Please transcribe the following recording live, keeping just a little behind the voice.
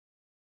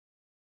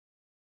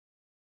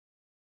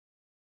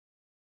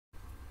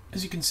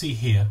As you can see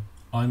here,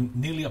 I'm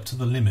nearly up to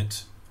the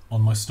limit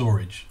on my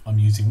storage. I'm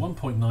using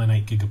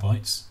 1.98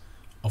 gigabytes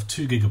of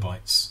 2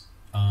 gigabytes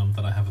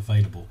that I have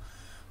available.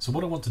 So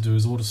what I want to do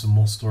is order some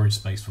more storage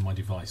space for my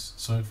device.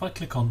 So if I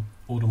click on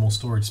order more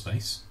storage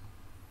space,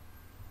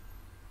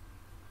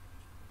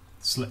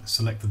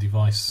 select the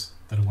device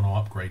that I want to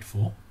upgrade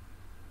for,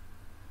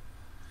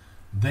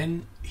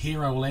 then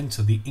here I will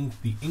enter the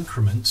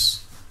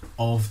increments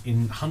of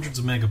in hundreds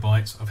of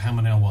megabytes of how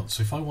many I want.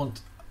 So if I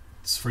want,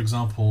 for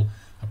example,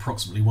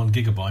 approximately 1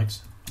 gigabyte,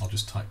 I'll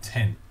just type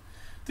 10.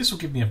 This will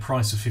give me a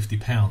price of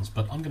 £50,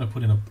 but I'm going to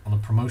put in on a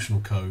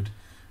promotional code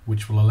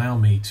which will allow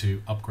me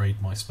to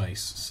upgrade my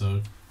space.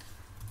 So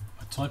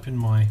I type in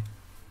my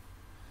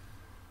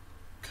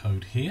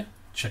code here,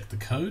 check the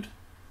code.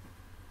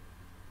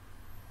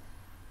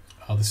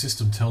 The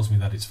system tells me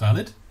that it's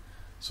valid,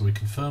 so we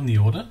confirm the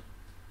order.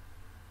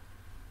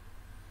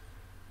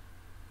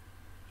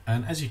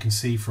 And as you can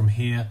see from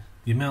here,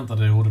 the amount that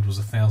I ordered was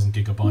 1000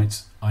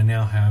 gigabytes. I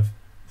now have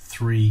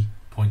 3.03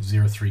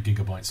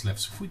 gigabytes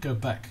left. So if we go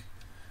back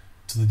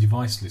to the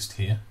device list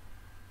here,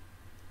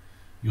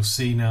 you'll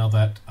see now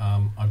that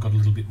I've got a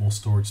little bit more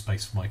storage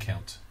space for my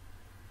account.